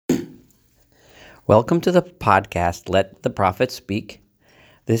Welcome to the podcast, Let the Prophet Speak.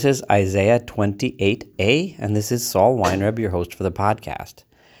 This is Isaiah 28a, and this is Saul Weinreb, your host for the podcast.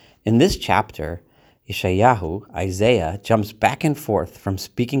 In this chapter, Isaiah jumps back and forth from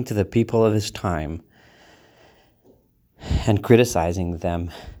speaking to the people of his time and criticizing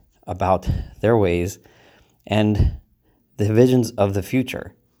them about their ways and the visions of the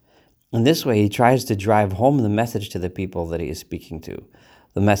future. In this way, he tries to drive home the message to the people that he is speaking to,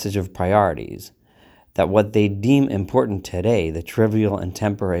 the message of priorities, that what they deem important today, the trivial and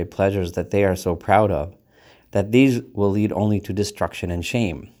temporary pleasures that they are so proud of, that these will lead only to destruction and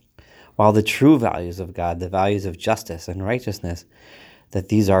shame, while the true values of God, the values of justice and righteousness, that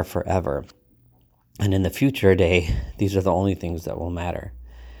these are forever. And in the future day, these are the only things that will matter.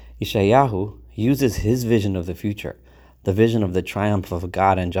 Yeshayahu uses his vision of the future, the vision of the triumph of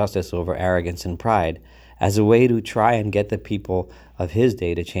God and justice over arrogance and pride, as a way to try and get the people of his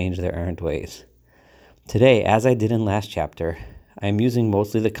day to change their errant ways. Today, as I did in last chapter, I am using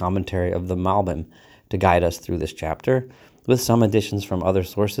mostly the commentary of the Malbim to guide us through this chapter, with some additions from other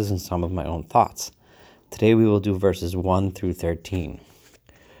sources and some of my own thoughts. Today we will do verses 1 through 13.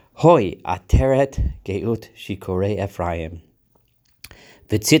 Hoi ateret geut shikore Ephraim,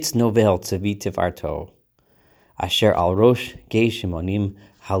 v'tzitz novel tzavi tivarto, asher al rosh gei shimonim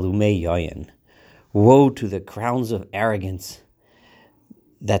halumei yoyin. Woe to the crowns of arrogance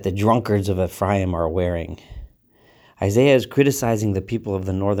that the drunkards of Ephraim are wearing. Isaiah is criticizing the people of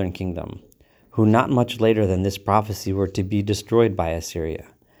the northern kingdom, who not much later than this prophecy were to be destroyed by Assyria.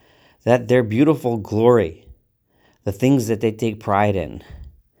 That their beautiful glory, the things that they take pride in,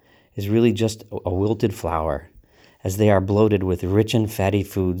 is really just a wilted flower, as they are bloated with rich and fatty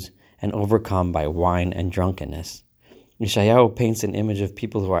foods and overcome by wine and drunkenness. Yeshayahu paints an image of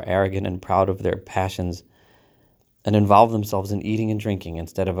people who are arrogant and proud of their passions and involve themselves in eating and drinking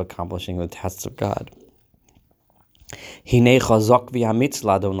instead of accomplishing the tasks of God. Hinei chazak v'yamitz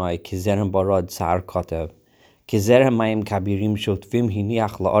l'Adonai kizerem barad sar kotev, kizerem mayim kabirim shotvim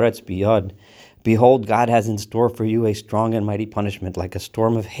hiniach la'aretz biyad. Behold, God has in store for you a strong and mighty punishment, like a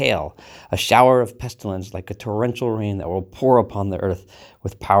storm of hail, a shower of pestilence, like a torrential rain that will pour upon the earth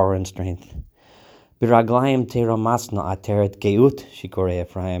with power and strength. Biraglayim teramasna ateret geut shikore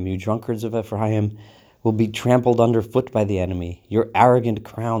Ephraim. You drunkards of Ephraim will be trampled underfoot by the enemy. Your arrogant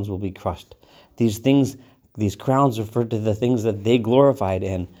crowns will be crushed. These crowns refer to the things that they glorified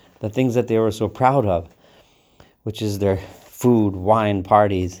in, the things that they were so proud of, which is their food, wine,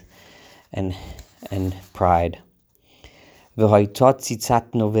 parties, and pride. V'hoitot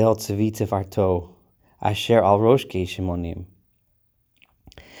tzitzat novel tzavi tivarto, asher al rosh gei shimonim.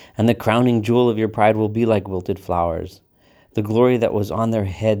 And the crowning jewel of your pride will be like wilted flowers. The glory that was on their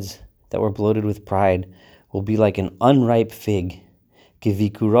heads that were bloated with pride will be like an unripe fig.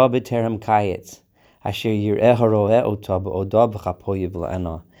 Kivikura b'terem kayetz, asher yireh haroeh ota b'odah b'chapo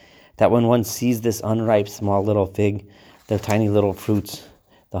yivla'ena. That when one sees this unripe small little fig, the tiny little fruits,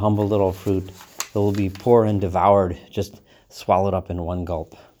 the humble little fruit, it will be poor and devoured, just swallowed up in one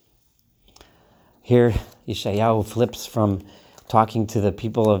gulp. Here, Yeshayahu flips from talking to the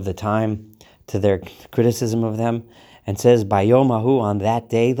people of the time to their criticism of them and says, Bayomahu, on that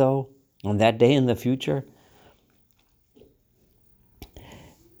day though, on that day in the future.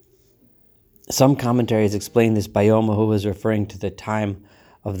 Some commentaries explain this Bayomahu as referring to the time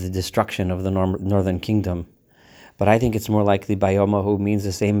of the destruction of the northern kingdom. But I think it's more likely Bayomahu means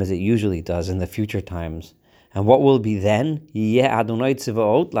the same as it usually does in the future times. And what will be then? It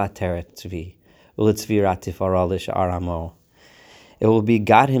will be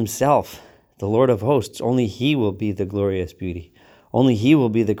God himself, the Lord of hosts. Only he will be the glorious beauty. Only he will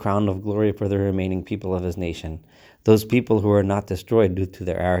be the crown of glory for the remaining people of his nation, those people who are not destroyed due to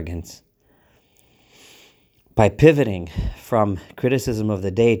their arrogance. By pivoting from criticism of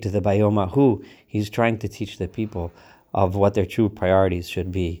the day to the Bayomahu, he's trying to teach the people of what their true priorities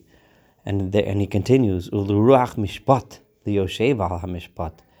should be. And he continues, Uluruach mishpat liyoshev al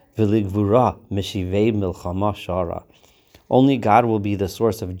hamishpat v'ligvura meshivei milchama shara. Only God will be the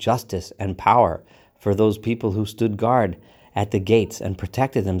source of justice and power for those people who stood guard at the gates and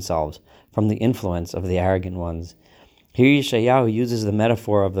protected themselves from the influence of the arrogant ones. Here Yeshayahu uses the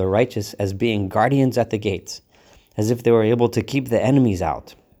metaphor of the righteous as being guardians at the gates, as if they were able to keep the enemies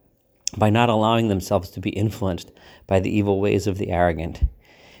out by not allowing themselves to be influenced by the evil ways of the arrogant.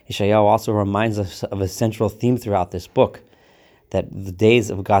 Yeshayahu also reminds us of a central theme throughout this book, that the days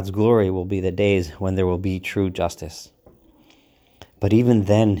of God's glory will be the days when there will be true justice. But even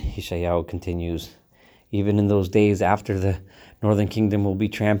then, Yeshayahu continues, even in those days after the northern kingdom will be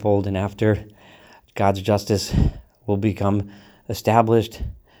trampled and after God's justice will become established,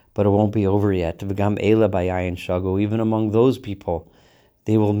 but it won't be over yet. V'gam eila bayayin shagu. Even among those people,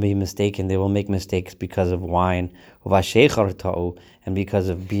 they will be mistaken. They will make mistakes because of wine. Uvashechar ta'u, and because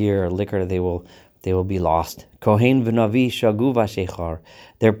of beer or liquor, they will be lost. Kohen v'navi shagu vashechar.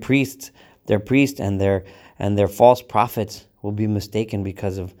 Their priests and their false prophets will be mistaken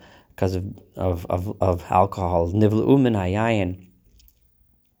because of alcohol. Nivlu min hayayin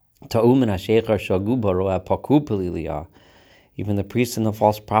ta'u min hashechar shagu baroa paku peliliyah. Even the priests and the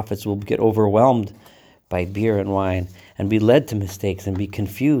false prophets will get overwhelmed by beer and wine and be led to mistakes and be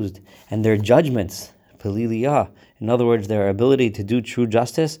confused. And their judgments, peliliyah, in other words, their ability to do true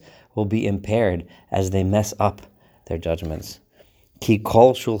justice will be impaired as they mess up their judgments. Ki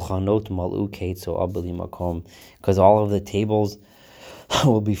kol shulchanot malu keitzo abeli makom, because all of the tables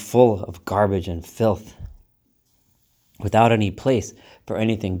will be full of garbage and filth, without any place for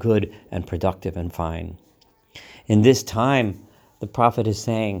anything good and productive and fine. In this time, the prophet is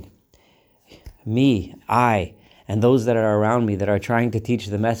saying, me, I, and those that are around me that are trying to teach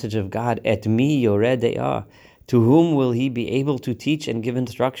the message of God, et mi yored de'ah, to whom will he be able to teach and give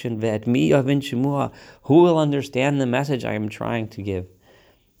instruction? Ve'et mi yavin shemua, who will understand the message I am trying to give?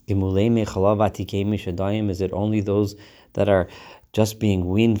 Is it only those that are just being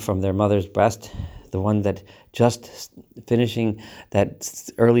weaned from their mother's breast, the one that just finishing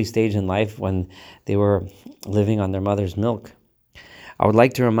that early stage in life when they were living on their mother's milk? I would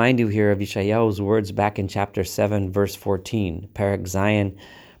like to remind you here of Yeshayahu's words back in chapter 7, verse 14, Perek Zayin,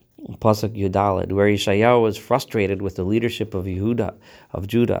 Pasuk Yudalid, where Yeshayahu was frustrated with the leadership of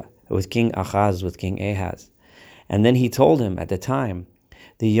Judah, with King Ahaz, with King Ahaz. And then he told him at the time,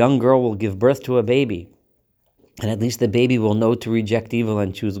 the young girl will give birth to a baby, and at least the baby will know to reject evil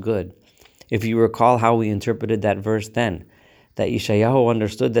and choose good. If you recall how we interpreted that verse then, that Yeshayahu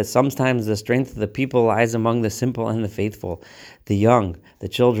understood that sometimes the strength of the people lies among the simple and the faithful, the young, the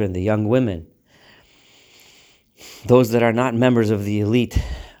children, the young women, those that are not members of the elite,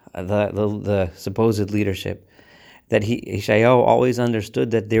 the supposed leadership. That Yeshayahu always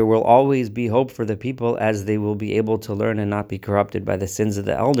understood that there will always be hope for the people as they will be able to learn and not be corrupted by the sins of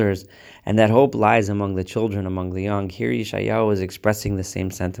the elders, and that hope lies among the children, among the young. Here Yeshayahu is expressing the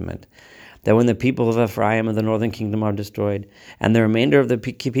same sentiment, that when the people of Ephraim and the northern kingdom are destroyed, and the remainder of the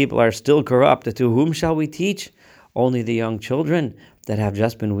people are still corrupt, to whom shall we teach? Only the young children that have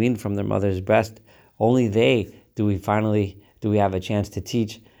just been weaned from their mother's breast. Only they do we have a chance to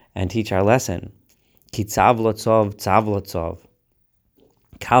teach and teach our lesson. Ki tzav lotzov, tzav lotzov.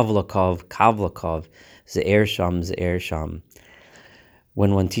 Kav lokov, kav lokov. Ze'er sham, ze'er sham.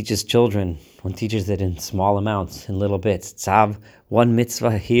 When one teaches children, one teaches it in small amounts, in little bits. Tzav, one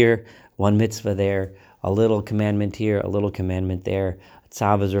mitzvah here, one mitzvah there, a little commandment here, a little commandment there.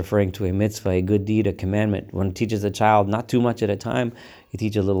 Tzav is referring to a mitzvah, a good deed, a commandment. One teaches a child not too much at a time. You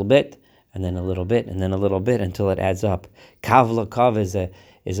teach a little bit, and then a little bit, and then a little bit until it adds up. Kav lokov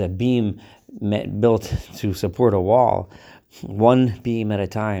is a beam built to support a wall, one beam at a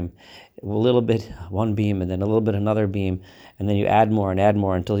time, a little bit, one beam, and then a little bit another beam, and then you add more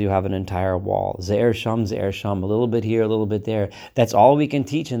until you have an entire wall. Ze'er sham, a little bit here, a little bit there. That's all we can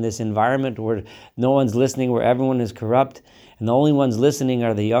teach in this environment where no one's listening, where everyone is corrupt, and the only ones listening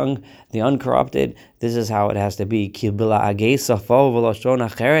are the young, the uncorrupted. This is how it has to be. For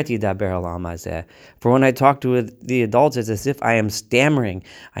when I talk to the adults, it's as if I am stammering,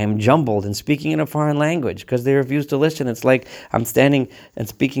 I am jumbled and speaking in a foreign language because they refuse to listen. It's like I'm standing and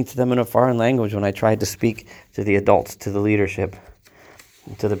speaking to them in a foreign language when I try to speak to the adults, to the leadership,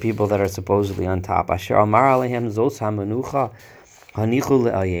 to the people that are supposedly on top. Asher amar alehem zos hamenucha hanichu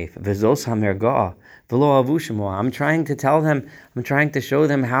le'ayef v'zos hamerga'ah. I'm trying to tell them, I'm trying to show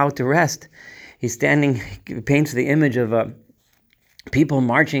them how to rest. He's standing, paints the image of people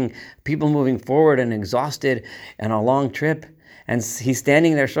marching, people moving forward and exhausted and a long trip. And he's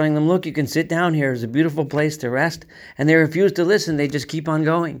standing there showing them, look, you can sit down here. It's a beautiful place to rest. And they refuse to listen. They just keep on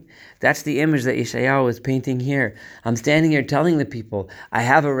going. That's the image that Yeshayahu is painting here. I'm standing here telling the people, I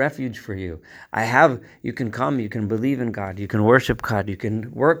have a refuge for you. You can come, you can believe in God, you can worship God, you can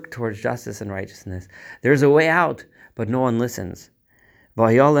work towards justice and righteousness. There's a way out, but no one listens. So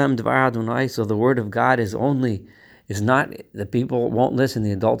the word of God is not, the people won't listen,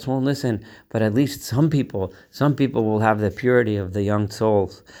 the adults won't listen, but at least some people will have the purity of the young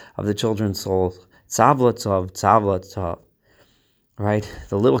souls, of the children's souls. Tzav l'tzav. Right?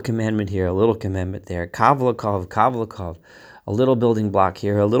 The little commandment here, a little commandment there. Kav l'kov. A little building block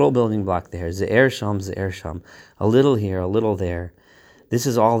here, a little building block there. Ze'er sham. A little here, a little there. This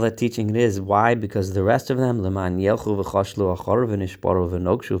is all that teaching it is. Why? Because the rest of them, leman yelchu v'chashlu achor v'nishparu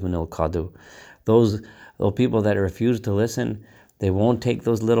v'nokshu v'nilkadu. Those people that refuse to listen, They won't take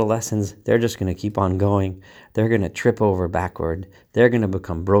those little lessons. They're just going to keep on going. They're going to trip over backward. They're going to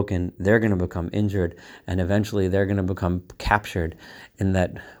become broken. They're going to become injured. And eventually they're going to become captured in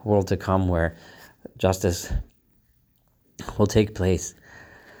that world to come where justice will take place.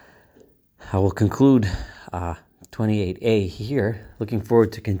 I will conclude 28a here. Looking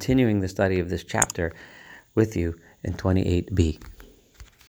forward to continuing the study of this chapter with you in 28b.